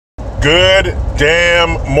Good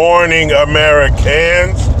damn morning,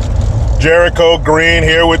 Americans. Jericho Green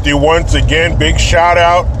here with you once again. Big shout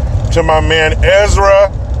out to my man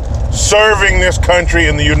Ezra, serving this country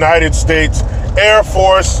in the United States Air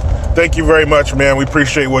Force. Thank you very much, man. We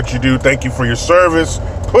appreciate what you do. Thank you for your service.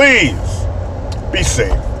 Please be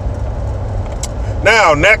safe.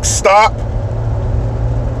 Now, next stop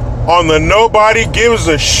on the Nobody Gives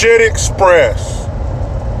a Shit Express.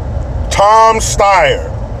 Tom Steyer.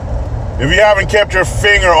 If you haven't kept your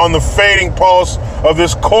finger on the fading pulse of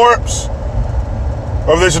this corpse,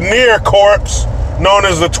 of this near corpse, known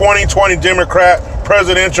as the 2020 Democrat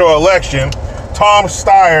presidential election, Tom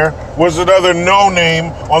Steyer was another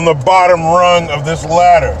no-name on the bottom rung of this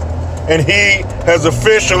ladder. And he has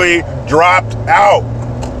officially dropped out.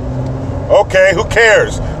 Okay, who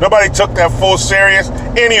cares? Nobody took that full serious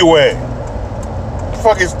anyway. The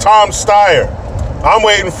fuck is Tom Steyer? I'm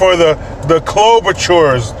waiting for the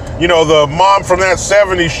Klobuchars, you know, the mom from that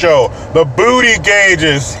 70s show, the booty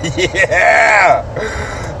gauges. Yeah.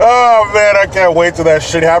 Oh, man, I can't wait till that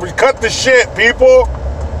shit happens. Cut the shit, people.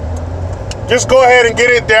 Just go ahead and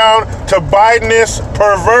get it down to Bidenist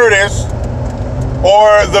Pervertus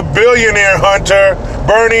or the billionaire hunter,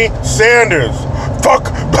 Bernie Sanders.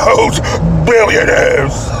 Fuck those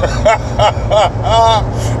billionaires.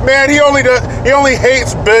 Man, he only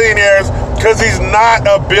hates billionaires because he's not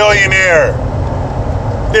a billionaire.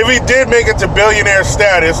 If he did make it to billionaire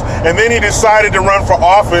status and then he decided to run for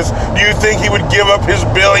office, do you think he would give up his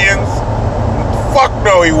billions? Fuck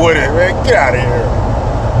no, he wouldn't, man. Get out of here.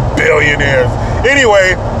 Billionaires.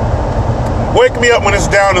 Anyway, wake me up when it's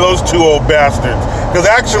down to those two old bastards. Because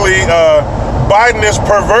actually, Bidenist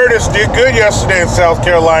Pervertus did good yesterday in South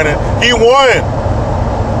Carolina. He won.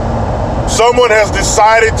 Someone has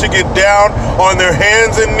decided to get down on their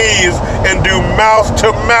hands and knees and do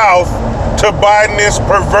mouth-to-mouth to Bidenist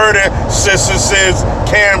Pervertus'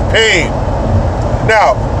 campaign.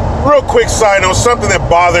 Now, real quick side note, something that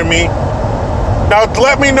bothered me. Now,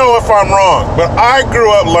 let me know if I'm wrong, but I grew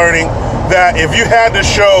up learning that if you had to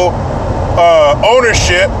show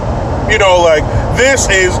ownership, you know, like, this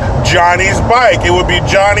is Johnny's bike, it would be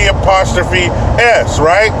Johnny apostrophe S,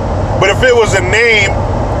 right? But if it was a name,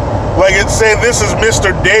 like it's saying this is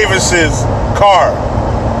Mr. Davis's car,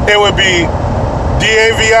 it would be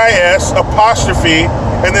DAVIS apostrophe,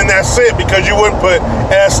 and then that's it, because you wouldn't put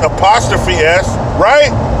S apostrophe S,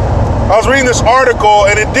 right? I was reading this article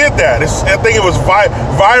and it did that. I think it was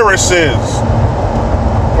viruses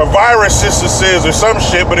or viruses or some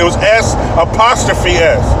shit, but it was S apostrophe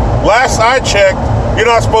S. Last I checked, you're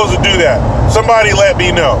not supposed to do that. Somebody let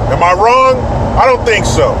me know. Am I wrong? I don't think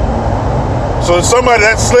so. So somebody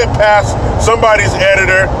that slipped past somebody's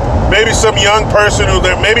editor, maybe some young person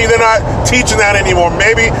maybe they're not teaching that anymore.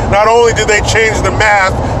 Maybe not only did they change the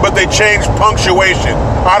math, but they changed punctuation.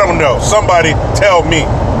 I don't know. Somebody tell me.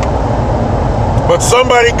 But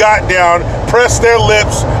somebody got down, pressed their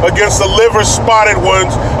lips against the liver-spotted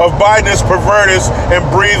ones of Biden's Pervertus and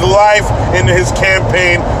breathed life into his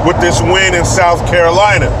campaign with this win in South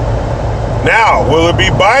Carolina. Now, will it be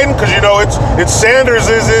Biden? Because, you know, it's Sanders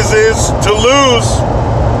is to lose.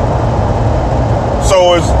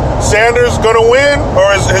 So is Sanders going to win,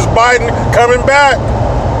 or is Biden coming back?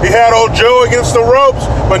 He had old Joe against the ropes,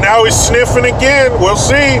 but now he's sniffing again. We'll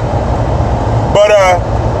see. But,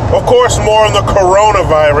 of course, more on the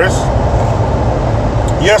coronavirus.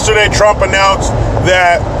 Yesterday, Trump announced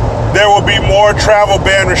that there will be more travel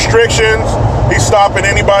ban restrictions. He's stopping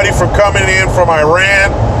anybody from coming in from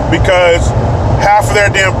Iran because half of their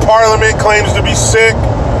damn parliament claims to be sick.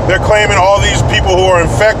 They're claiming all these people who are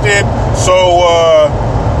infected. So,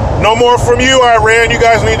 no more from you, Iran. You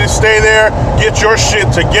guys need to stay there. Get your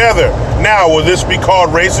shit together. Now, will this be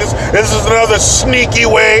called racist? This is another sneaky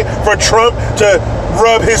way for Trump to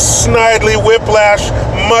rub his snidely whiplash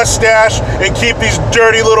mustache and keep these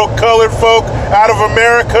dirty little colored folk out of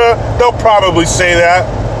America. They'll probably say that.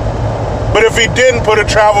 But if he didn't put a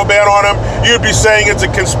travel ban on him, you'd be saying it's a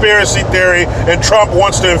conspiracy theory and Trump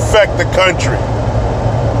wants to infect the country.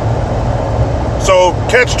 So,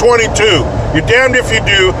 catch-22. You're damned if you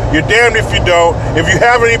do, you're damned if you don't. If you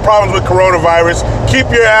have any problems with coronavirus, keep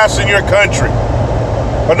your ass in your country.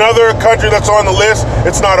 Another country that's on the list,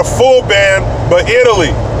 it's not a full ban, but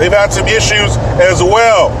Italy. They've had some issues as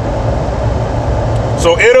well.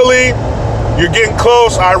 So Italy, you're getting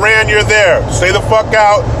close. Iran, you're there. Stay the fuck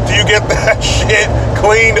out till you get that shit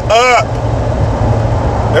cleaned up.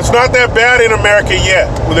 It's not that bad in America yet.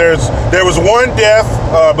 There was one death,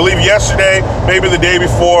 I believe yesterday, maybe the day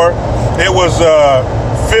before. It was a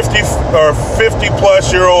 50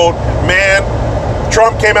 plus year old man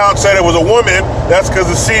Trump came out and said it was a woman, that's because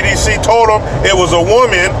the CDC told him it was a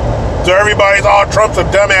woman. So everybody's, oh, Trump's a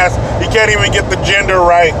dumbass. He can't even get the gender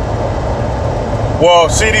right. Well,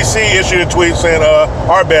 CDC issued a tweet saying,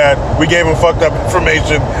 our bad. We gave him fucked up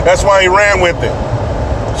information. That's why he ran with it.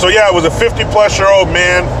 So yeah, it was a 50-plus-year-old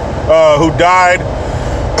man who died.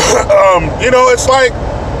 You know, it's like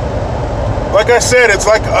I said, it's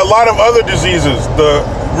like a lot of other diseases. The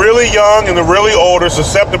really young and the really old are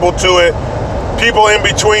susceptible to it. People in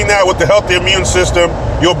between that with the healthy immune system,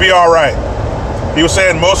 you'll be all right. He was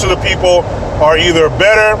saying most of the people are either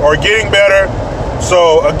better or getting better.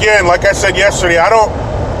 So again, like I said yesterday, I'm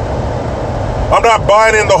not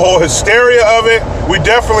buying in the whole hysteria of it. We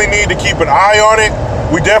definitely need to keep an eye on it.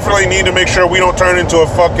 We definitely need to make sure we don't turn into a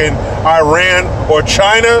fucking Iran or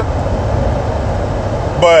China.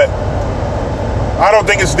 But I don't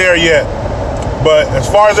think it's there yet. But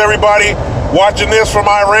as far as everybody watching this from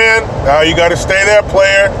Iran, you got to stay there,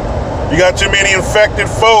 player. You got too many infected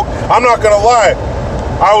folk. I'm not gonna lie.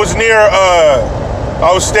 I was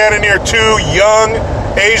standing near two young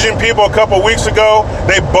Asian people a couple weeks ago.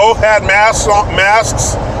 They both had masks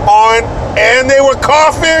on, and they were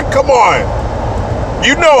coughing. Come on.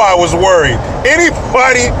 You know I was worried.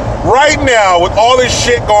 Anybody right now with all this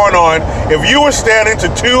shit going on, if you were standing to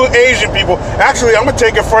two Asian people, actually, I'm gonna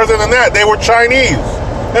take it further than that. They were Chinese,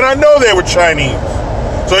 and I know they were Chinese.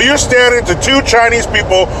 So you're standing to two Chinese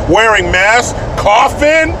people wearing masks,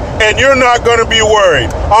 coughing, and you're not going to be worried.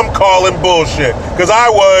 I'm calling bullshit. Because I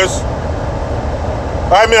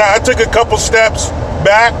took a couple steps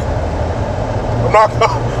back.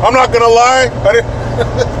 I'm not going to lie.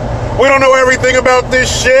 We don't know everything about this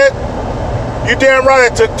shit. You damn right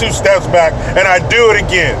I took 2 steps back, and I do it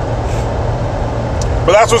again.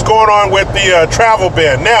 But that's what's going on with the travel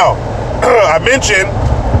ban. Now, I mentioned,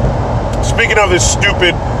 speaking of this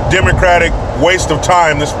stupid Democratic waste of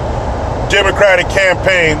time, this Democratic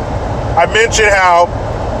campaign, I mentioned how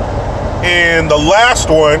in the last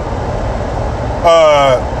one,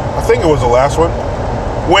 I think it was the last one,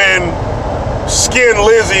 when Skin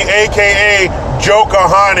Lizzie, aka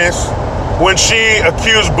Johannes, when she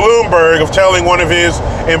accused Bloomberg of telling one of his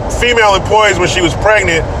female employees when she was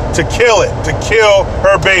pregnant to kill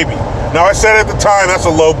her baby. Now, I said at the time, that's a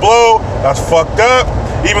low blow, that's fucked up.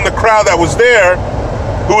 Even the crowd that was there,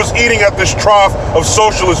 who was eating at this trough of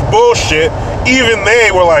socialist bullshit, even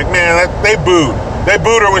they were like, man, they booed. They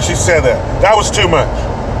booed her when she said that. That was too much.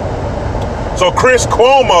 So Chris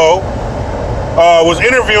Cuomo was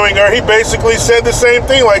interviewing her. He basically said the same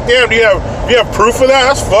thing, like, damn, do you have proof of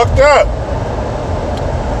that? That's fucked up.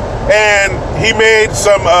 And he made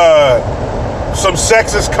some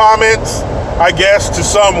sexist comments, I guess, to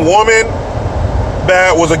some woman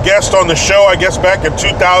that was a guest on the show, I guess back in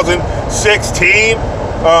 2016.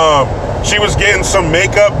 She was getting some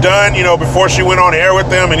makeup done, before she went on air with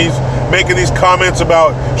them, and he's making these comments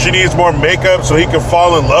about she needs more makeup so he can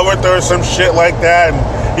fall in love with her or some shit like that. And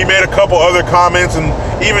he made a couple other comments, and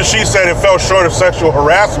even she said it fell short of sexual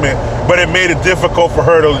harassment, but it made it difficult for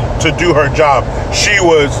her to do her job. She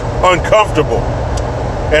was uncomfortable.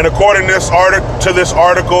 And according to this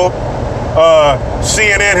article,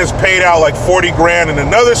 CNN has paid out like 40 grand in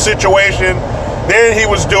another situation. Then he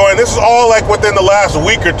was doing, this is all like within the last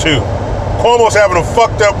week or two. Cuomo's having a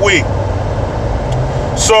fucked up week.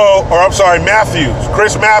 Matthews.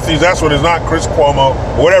 Chris Matthews, that's what it is, not Chris Cuomo,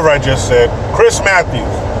 whatever I just said. Chris Matthews.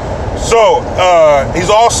 So, he's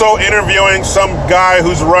also interviewing some guy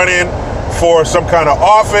who's running for some kind of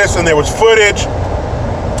office, and there was footage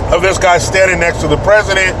of this guy standing next to the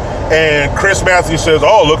president, and Chris Matthews says,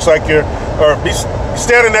 he's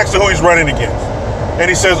standing next to who he's running against. And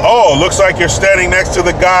he says, looks like you're standing next to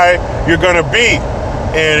the guy you're gonna beat.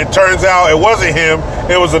 And it turns out it wasn't him,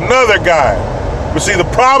 it was another guy. But see, the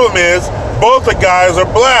problem is, both the guys are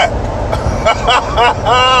black.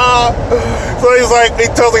 So he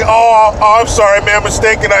tells me, I'm sorry, man,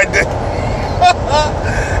 mistaken, I did.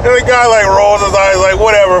 And the guy rolls his eyes like,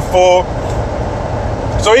 whatever, fool.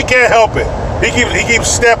 So he can't help it. He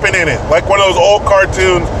keeps stepping in it, like one of those old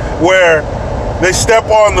cartoons where they step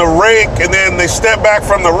on the rake and then they step back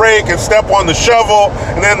from the rake and step on the shovel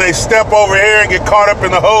and then they step over here and get caught up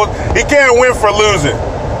in the hose. He can't win for losing.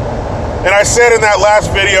 And I said in that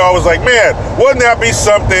last video, I was like, man, wouldn't that be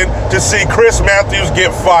something to see Chris Matthews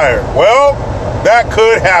get fired? Well, that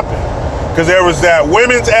could happen. Because there was that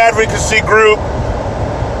women's advocacy group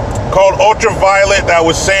called Ultraviolet that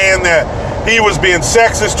was saying that he was being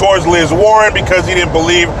sexist towards Liz Warren because he didn't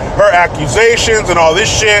believe her accusations and all this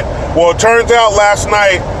shit. Well, it turns out last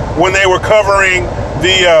night when they were covering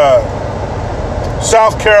the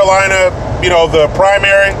South Carolina, the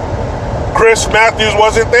primary, Chris Matthews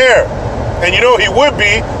wasn't there. And you know he would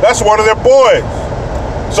be. That's one of their boys.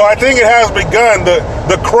 So I think it has begun.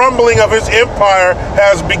 The crumbling of his empire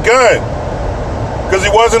has begun. Because he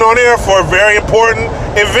wasn't on air for a very important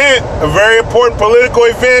event, a very important political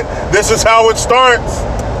event. This is how it starts.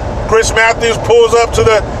 Chris Matthews pulls up to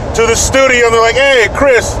the studio and they're like, "Hey,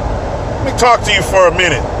 Chris, let me talk to you for a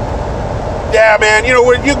minute." "Yeah, man, you know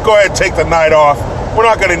what? You can go ahead and take the night off. We're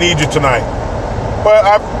not going to need you tonight." "But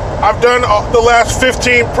I've done the last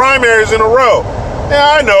 15 primaries in a row." "Yeah,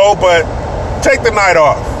 I know, but take the night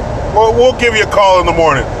off. Well, we'll give you a call in the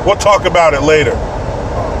morning. We'll talk about it later."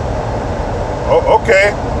 "Oh,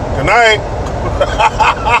 okay. Good night."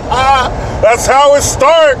 That's how it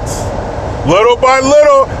starts. Little by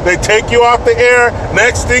little, they take you off the air.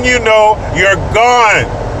 Next thing you know, you're gone.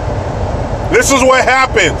 This is what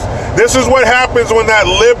happens. This is what happens when that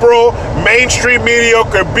liberal, mainstream,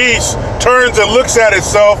 mediocre beast turns and looks at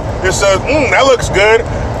itself and says, "That looks good,"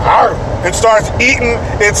 and starts eating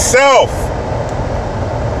itself.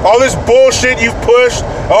 All this bullshit you've pushed,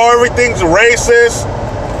 everything's racist,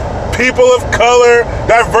 people of color,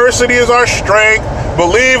 diversity is our strength,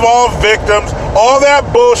 believe all victims, all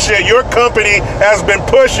that bullshit your company has been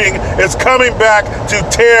pushing is coming back to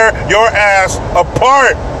tear your ass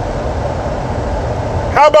apart.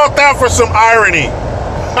 How about that for some irony?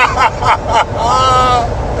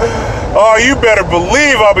 Oh, you better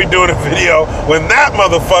believe I'll be doing a video when that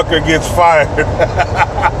motherfucker gets fired.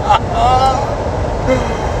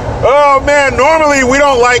 Oh man, normally we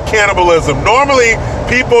don't like cannibalism. Normally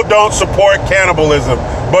people don't support cannibalism.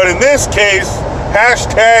 But in this case,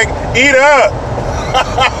 hashtag eat up.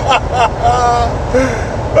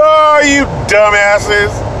 Oh, you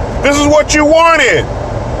dumbasses. This is what you wanted.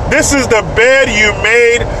 This is the bed you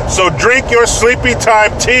made, so drink your sleepy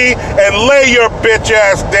time tea and lay your bitch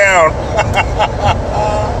ass down.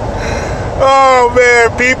 Oh man,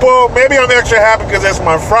 people, maybe I'm extra happy because it's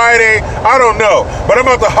my Friday. I don't know. But I'm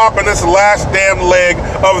about to hop in this last damn leg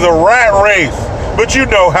of the rat race. But you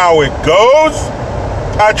know how it goes.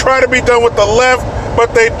 I try to be done with the left,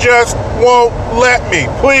 but they just won't let me.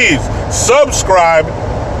 Please subscribe.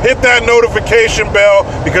 Hit that notification bell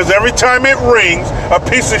because every time it rings, a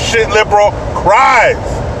piece of shit liberal cries.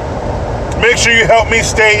 Make sure you help me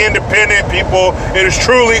stay independent, people. It is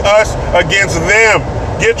truly us against them.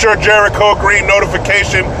 Get your Jericho Green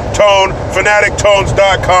notification tone,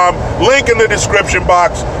 fanatictones.com. Link in the description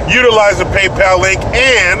box. Utilize the PayPal link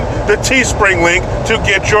and the Teespring link to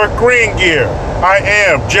get your green gear. I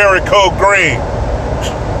am Jericho Green.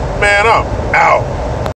 Man, I'm out.